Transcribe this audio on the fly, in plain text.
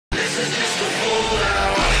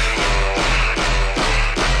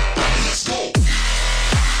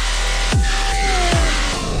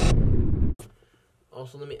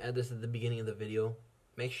add this at the beginning of the video.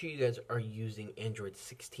 Make sure you guys are using Android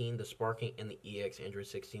 16, the Sparking and the EX Android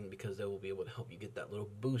 16, because they will be able to help you get that little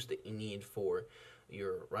boost that you need for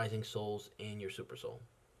your Rising Souls and your Super Soul.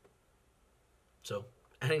 So,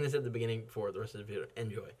 adding this at the beginning for the rest of the video.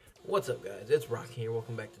 Enjoy. What's up, guys? It's Rocky here.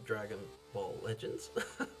 Welcome back to Dragon Ball Legends.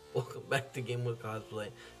 Welcome back to Game with Cosplay.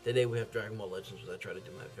 Today we have Dragon Ball Legends, which I try to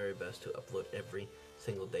do my very best to upload every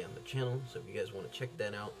single day on the channel. So if you guys want to check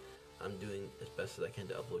that out, I'm doing as best as I can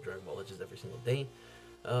to upload Dragon Ball Legends every single day.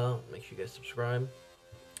 Make sure you guys subscribe,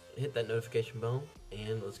 hit that notification bell,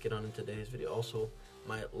 and let's get on into today's video. Also,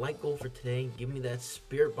 my like goal for today, give me that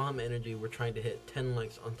spirit bomb energy. We're trying to hit 10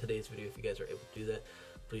 likes on today's video. If you guys are able to do that,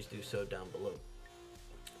 please do so down below.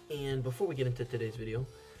 And before we get into today's video,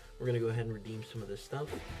 we're going to go ahead and redeem some of this stuff,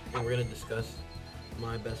 and we're going to discuss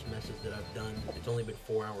my best message that I've done. It's only been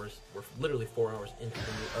 4 hours. We're literally 4 hours into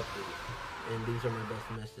the new update, and these are my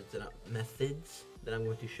best methods that I'm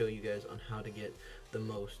going to show you guys on how to get the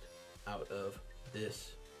most out of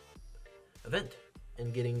this event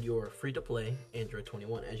and getting your free-to-play Android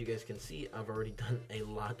 21. As you guys can see, I've already done a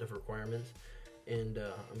lot of requirements, and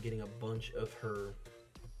I'm getting a bunch of her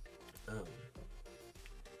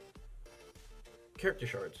character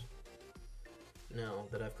shards. Now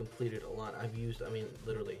that I've completed a lot,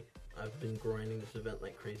 literally, I've been grinding this event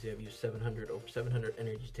like crazy. I've used over 700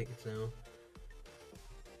 energy tickets now,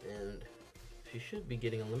 and she should be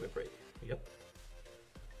getting a limit break. Yep.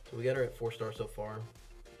 So we got her at 4 stars so far.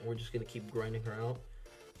 We're just gonna keep grinding her out,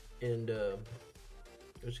 and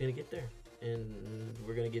we're just gonna get there. And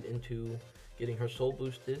we're gonna get into getting her soul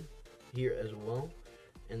boosted here as well,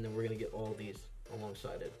 and then we're gonna get all these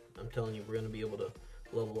alongside it. I'm telling you, we're gonna be able to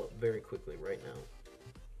level up very quickly right now.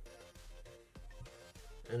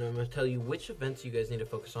 And I'm gonna tell you which events you guys need to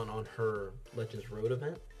focus on her Legends Road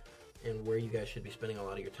event, and where you guys should be spending a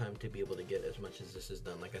lot of your time to be able to get as much as this is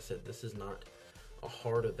done. Like I said, this is not a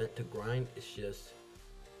hard event to grind. It's just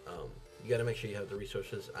you got to make sure you have the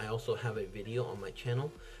resources. I also have a video on my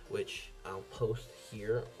channel, which I'll post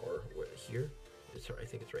here, or here. I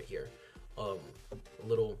think it's right here. A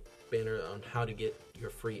little banner on how to get your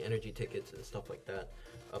free energy tickets and stuff like that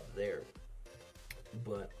up there.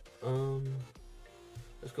 But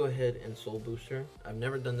let's go ahead and soul boost her. I've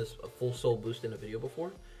never done a full soul boost in a video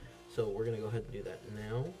before, so we're gonna go ahead and do that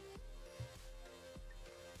now.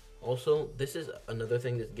 Also, this is another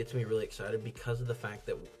thing that gets me really excited because of the fact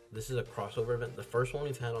that this is a crossover event. The first one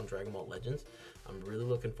we've had on Dragon Ball Legends. I'm really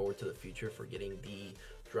looking forward to the future for getting the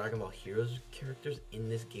Dragon Ball Heroes characters in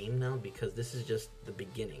this game now, because this is just the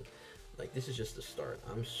beginning. Like, this is just the start.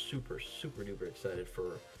 I'm super, super duper excited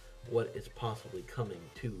for what is possibly coming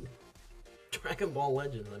to Dragon Ball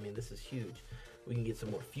Legends. I mean, this is huge. We can get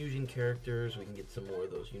some more fusion characters. We can get some more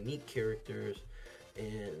of those unique characters,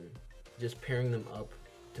 and just pairing them up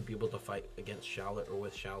to be able to fight against Charlotte or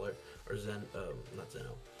with Charlotte or not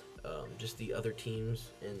Zeno, just the other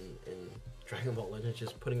teams in Dragon Ball Legends.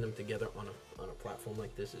 Just putting them together on a platform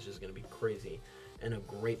like this is just going to be crazy, and a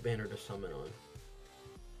great banner to summon on.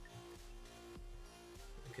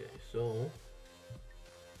 Okay, so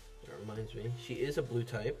that reminds me, she is a blue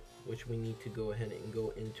type, which we need to go ahead and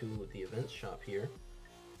go into the events shop here.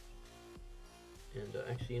 And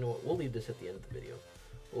actually, you know what? We'll leave this at the end of the video.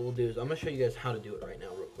 What we'll do is I'm going to show you guys how to do it right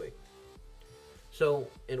now real quick. So,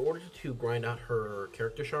 in order to grind out her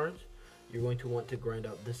character shards, you're going to want to grind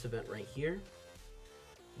out this event right here.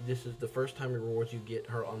 This is the first time rewards you get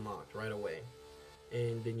her unlocked right away.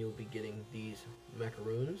 And then you'll be getting these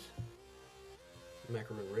macaroon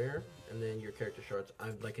rare, and then your character shards.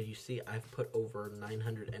 Like as you see, I've put over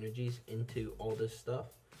 900 energies into all this stuff.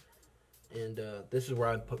 And this is where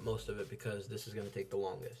I put most of it, because this is going to take the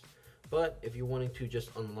longest. But if you're wanting to just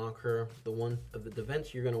unlock her, the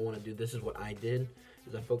events you're going to want to do, this is what I did,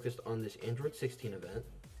 is I focused on this Android 16 event,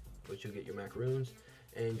 which you'll get your macaroons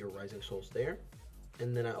and your Rising Souls there.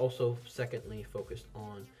 And then I also, secondly, focused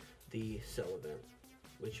on the Cell event,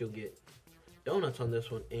 which you'll get donuts on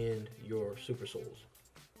this one and your Super Souls.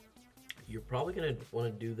 You're probably going to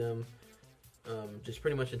want to do them just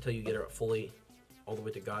pretty much until you get her fully all the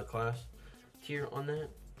way to God class tier on that.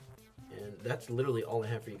 And that's literally all I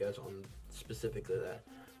have for you guys on specifically that.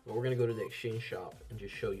 But we're going to go to the exchange shop and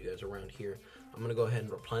just show you guys around here. I'm going to go ahead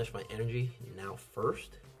and replenish my energy now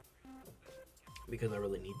first, because I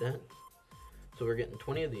really need that. So we're getting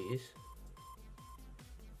 20 of these.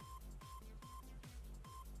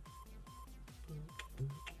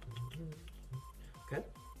 Okay.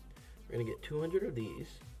 We're going to get 200 of these.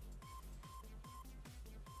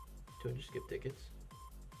 200 skip tickets.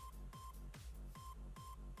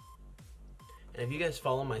 And if you guys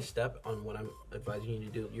follow my step on what I'm advising you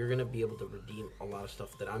to do, you're going to be able to redeem a lot of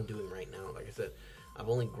stuff that I'm doing right now. Like I said, I've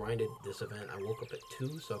only grinded this event. I woke up at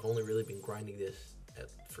 2, so I've only really been grinding this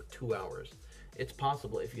for 2 hours. It's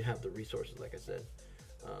possible if you have the resources, like I said.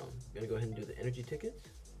 I'm going to go ahead and do the energy tickets.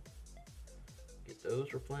 Get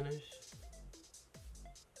those replenished.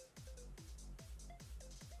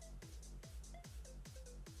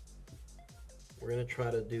 We're going to try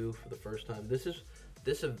to do for the first time. This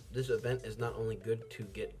event is not only good to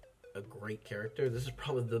get a great character, this is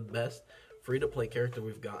probably the best free-to-play character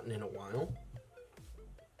we've gotten in a while.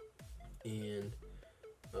 And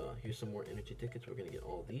here's some more energy tickets. We're going to get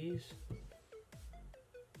all these.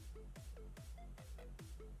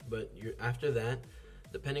 But after that,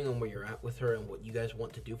 depending on where you're at with her and what you guys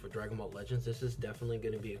want to do for Dragon Ball Legends, this is definitely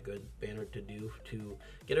going to be a good banner to do to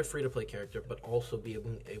get a free-to-play character, but also be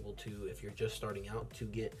able to, if you're just starting out, to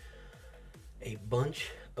get a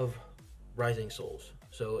bunch of Rising Souls.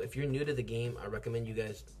 So if you're new to the game, I recommend you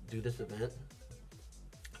guys do this event.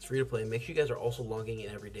 It's free to play. Make sure you guys are also logging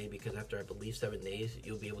in every day, because after I believe 7 days,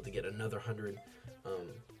 you'll be able to get another 100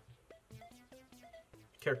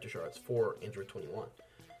 character shards for Android 21.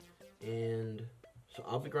 And so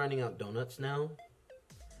I'll be grinding out donuts now.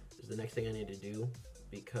 Is the next thing I need to do,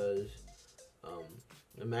 because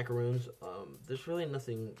the macaroons, there's really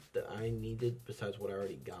nothing that I needed besides what I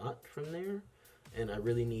already got from there. And I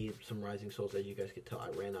really need some Rising Souls. As you guys can tell, I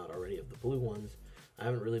ran out already of the blue ones. I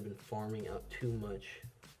haven't really been farming out too much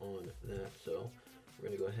on that, so we're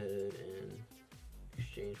going to go ahead and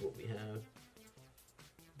exchange what we have,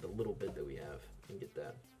 the little bit that we have, and get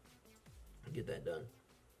that done.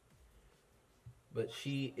 But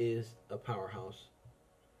she is a powerhouse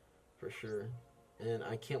for sure, and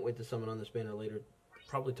I can't wait to summon on this banner later,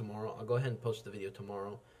 probably tomorrow. I'll go ahead and post the video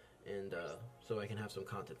tomorrow, and so I can have some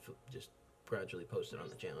content just gradually posted on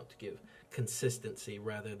the channel to give consistency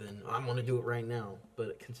rather than I want to do it right now.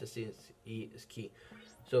 But consistency is key.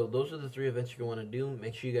 So those are the 3 events you're going to want to do.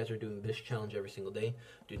 Make sure you guys are doing this challenge every single day.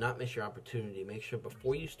 Do not miss your opportunity. Make sure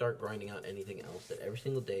before you start grinding out anything else that every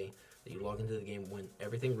single day that you log into the game, when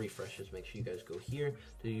everything refreshes, make sure you guys go here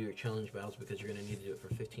to do your challenge battles, because you're going to need to do it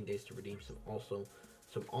for 15 days to redeem some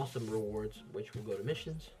awesome rewards, which will go to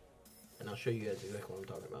missions. And I'll show you guys exactly what I'm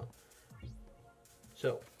talking about.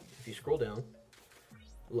 So if you scroll down,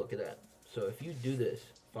 look at that. So if you do this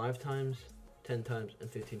 5 times, 10 times, and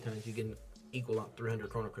 15 times, you can equal out 300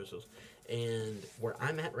 Chrono Crystals. And where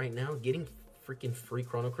I'm at right now, getting freaking free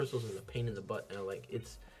Chrono Crystals is a pain in the butt now. Like,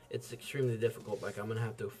 it's extremely difficult. Like, I'm gonna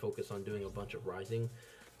have to focus on doing a bunch of Rising,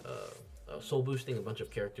 soul boosting a bunch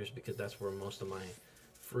of characters, because that's where most of my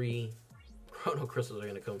free Chrono Crystals are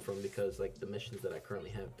gonna come from, because like the missions that I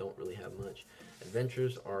currently have don't really have much.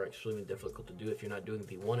 Adventures are extremely difficult to do if you're not doing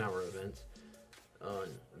the 1-hour events on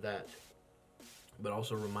that. But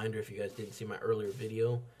also a reminder, if you guys didn't see my earlier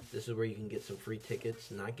video, this is where you can get some free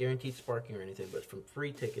tickets, not guaranteed sparking or anything, but some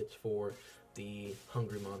free tickets for the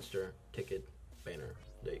Hungry Monster ticket banner.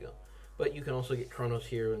 There you go. But you can also get Chronos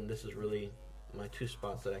here, and this is really my 2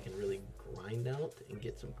 spots that I can really grind out and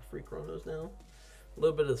get some free Chronos now. A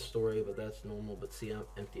little bit of the story, but that's normal. But see, I'm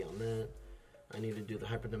empty on that. I need to do the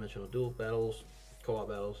hyperdimensional duel battles, co-op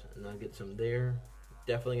battles, and I'll get some there.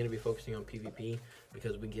 Definitely going to be focusing on PvP,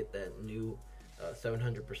 because we get that new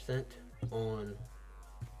 700% on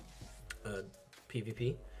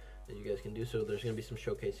PvP that you guys can do. So there's going to be some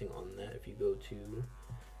showcasing on that. If you go to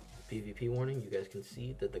PvP warning, you guys can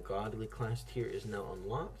see that the godly class tier is now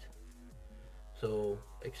unlocked. So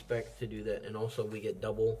expect to do that. And also we get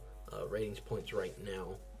double ratings points right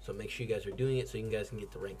now. So make sure you guys are doing it so you guys can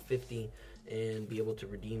get to rank 50 and be able to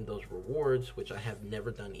redeem those rewards, which I have never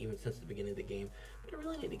done even since the beginning of the game. But I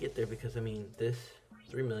really need to get there, because I mean, this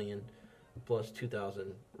 3 million plus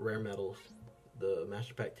 2,000 rare medals, the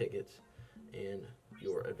master pack tickets, and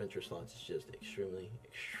your adventure slots is just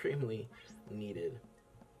extremely needed.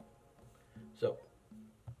 So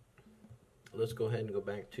let's go ahead and go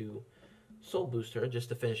back to Soul Booster just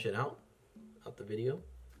to finish it out the video.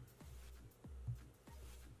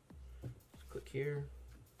 Let's click here,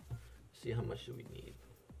 see how much do we need.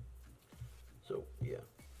 So yeah,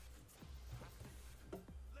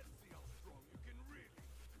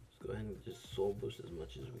 go ahead and just soul boost as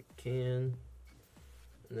much as we can,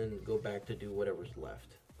 and then go back to do whatever's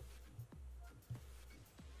left.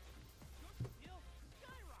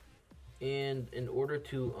 And in order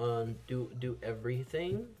to do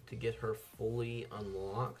everything to get her fully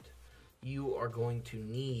unlocked, you are going to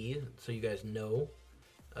need, so you guys know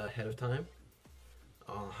ahead of time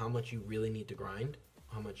how much you really need to grind,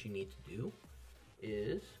 how much you need to do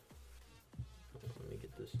is, let me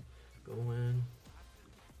get this going.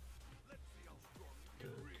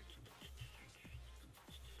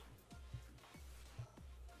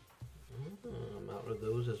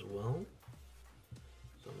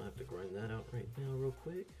 to grind that out right now real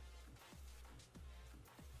quick.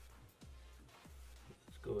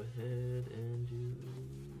 Let's go ahead and do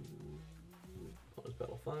Pause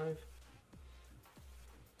Battle 5.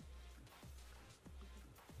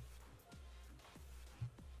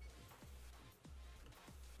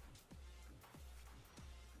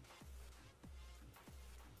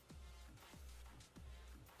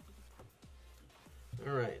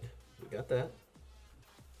 All right, we got that.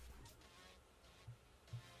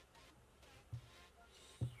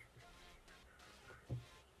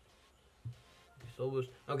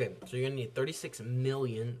 Okay, so you're gonna need 36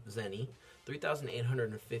 million Zenny,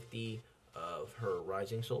 3,850 of her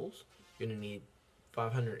Rising Souls. You're gonna need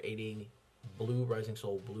 580 blue Rising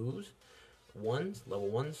Soul blues, level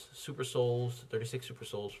ones, Super Souls, 36 Super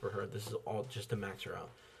Souls for her. This is all just to max her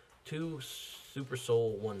out. 2 Super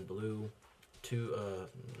Soul, 1 blue,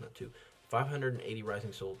 580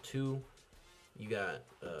 Rising Soul 2. You got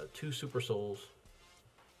 2 Super Souls.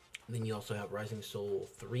 Then you also have Rising Soul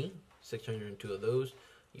 3, 602 of those.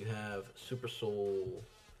 You have Super Soul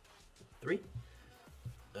 3.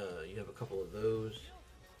 You have a couple of those,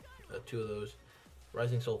 2 of those.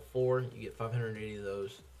 Rising Soul 4, you get 580 of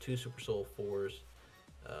those. 2 Super Soul 4s.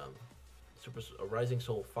 Rising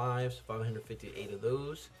Soul 5s, 558 of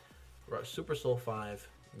those. Super Soul 5,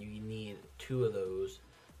 you need 2 of those.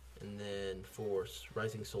 And then for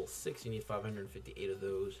Rising Soul 6, you need 558 of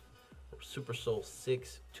those. Super Soul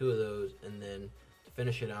 6, 2 of those, and then to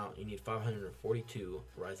finish it out, you need 542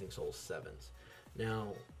 Rising Soul 7s. Now,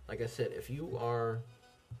 like I said, if you are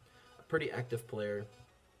a pretty active player,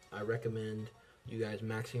 I recommend you guys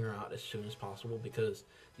maxing her out as soon as possible, because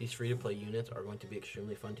these free-to-play units are going to be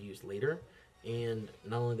extremely fun to use later, and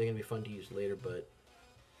not only are they going to be fun to use later, but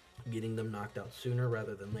getting them knocked out sooner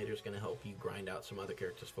rather than later is going to help you grind out some other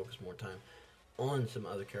characters, focus more time on some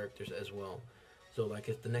other characters as well. So, like,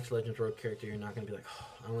 if the next Legends Road character, you're not going to be like, oh,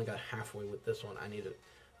 I only got halfway with this one, I need to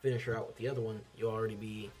finish her out with the other one. You'll already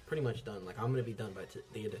be pretty much done. Like, I'm going to be done by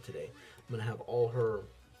the end of today. I'm going to have all her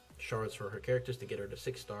shards for her characters to get her to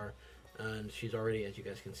 6-star, and she's already, as you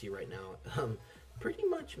guys can see right now, pretty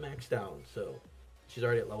much maxed out. So, she's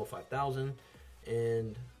already at level 5,000,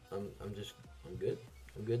 and I'm good.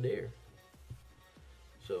 I'm good there.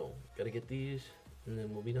 So, got to get these, and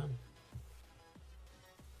then we'll be done.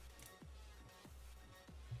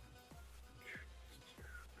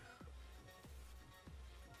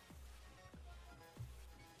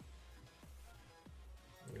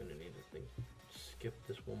 Skip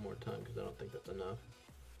this one more time because I don't think that's enough.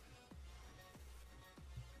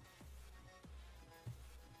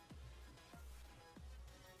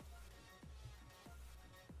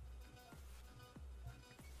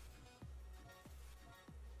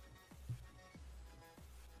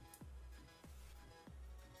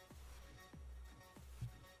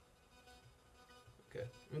 Okay,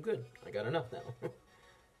 I'm good. I got enough now.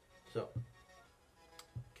 So,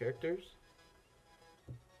 characters,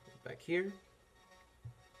 back here.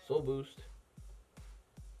 Soul boost,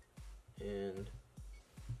 and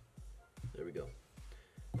there we go.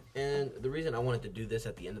 And the reason I wanted to do this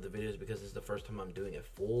at the end of the video is because this is the first time I'm doing a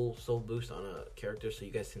full soul boost on a character, so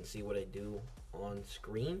you guys can see what I do on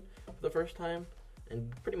screen for the first time,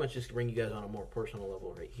 and pretty much just bring you guys on a more personal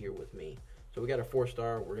level right here with me. So we got a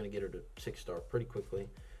 4-star, we're gonna get her to 6-star pretty quickly,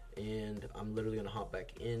 and I'm literally gonna hop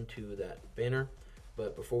back into that banner.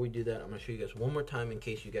 But before we do that, I'm gonna show you guys one more time in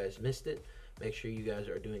case you guys missed it. Make sure you guys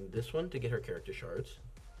are doing this one to get her character shards,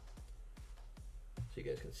 so you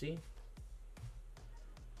guys can see.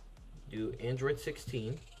 Do Android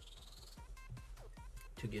 16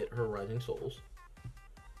 to get her Rising Souls,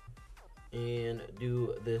 and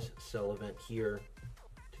do this sell event here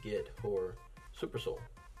to get her Super Soul.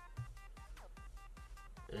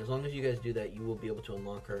 And as long as you guys do that, you will be able to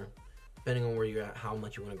unlock her, depending on where you're at, how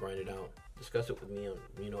much you want to grind it out. Discuss it with me.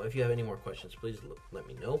 If you have any more questions, please let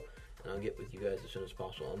me know, and I'll get with you guys as soon as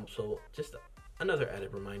possible. So just another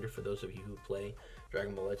added reminder for those of you who play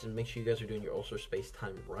Dragon Ball Legends, make sure you guys are doing your Ulcer Space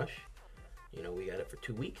Time Rush. We got it for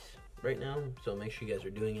 2 weeks right now, so make sure you guys are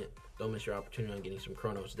doing it. Don't miss your opportunity on getting some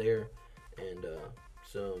Chronos there, and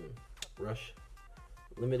some Rush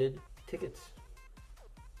Limited tickets.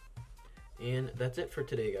 And that's it for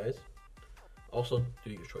today, guys. Also, do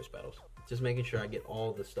your choice battles. Just making sure I get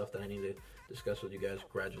all the stuff that I need to discuss with you guys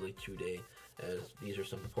gradually today, as these are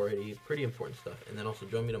some pretty important stuff. And then also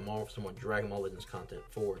join me tomorrow for some more Dragon Ball Legends content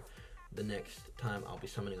for the next time I'll be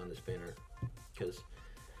summoning on this banner, because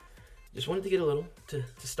just wanted to get a little to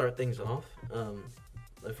start things off.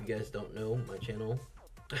 If you guys don't know my channel,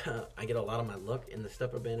 I get a lot of my luck in the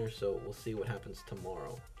stepper banner, so we'll see what happens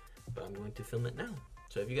tomorrow. But I'm going to film it now.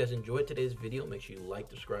 So if you guys enjoyed today's video, make sure you like,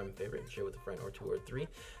 subscribe, and favorite, and share with a friend or two or three.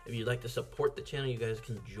 If you'd like to support the channel, you guys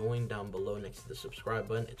can join down below next to the subscribe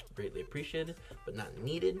button. It's greatly appreciated, but not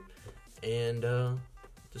needed. And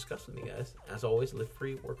discuss with me, guys. As always, live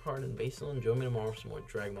free, work hard, and basal. And join me tomorrow for some more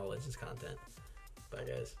Dragon Ball Legends content. Bye,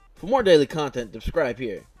 guys. For more daily content, subscribe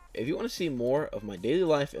here. If you want to see more of my daily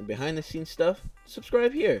life and behind the scenes stuff,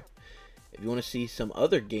 subscribe here. If you want to see some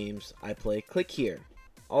other games I play, click here.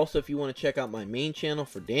 Also, if you want to check out my main channel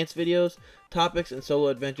for dance videos, topics, and solo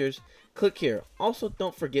adventures, click here. Also,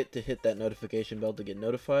 don't forget to hit that notification bell to get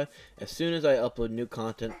notified as soon as I upload new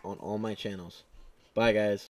content on all my channels. Bye, guys.